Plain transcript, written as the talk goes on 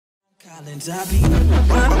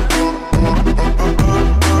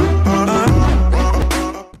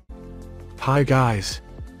Hi guys.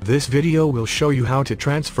 This video will show you how to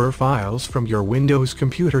transfer files from your Windows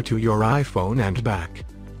computer to your iPhone and back.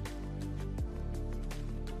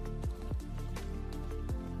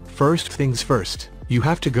 First things first, you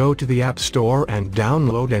have to go to the App Store and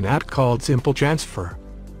download an app called Simple Transfer.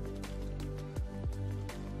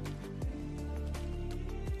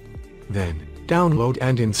 Then, download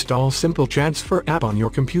and install Simple Transfer app on your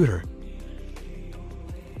computer.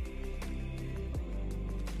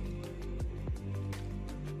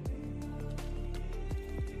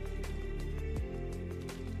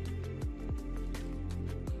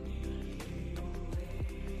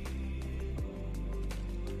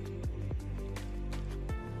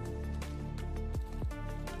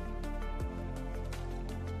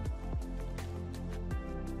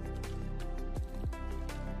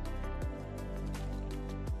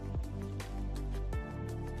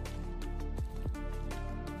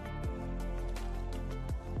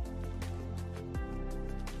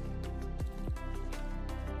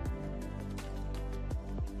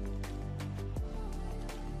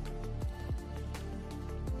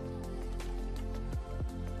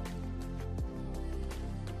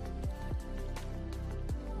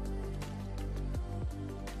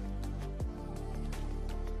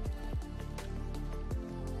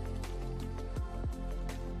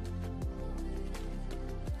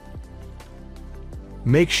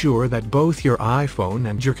 Make sure that both your iPhone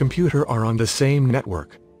and your computer are on the same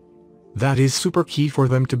network. That is super key for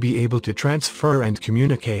them to be able to transfer and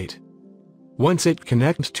communicate. Once it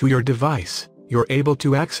connects to your device, you're able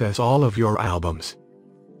to access all of your albums.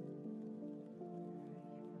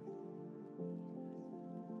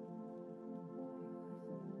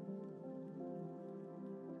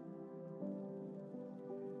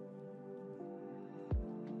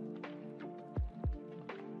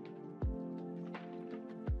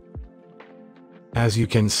 As you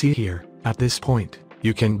can see here, at this point,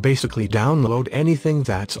 you can basically download anything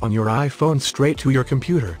that's on your iPhone straight to your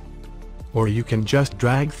computer. Or you can just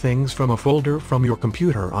drag things from a folder from your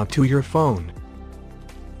computer onto your phone.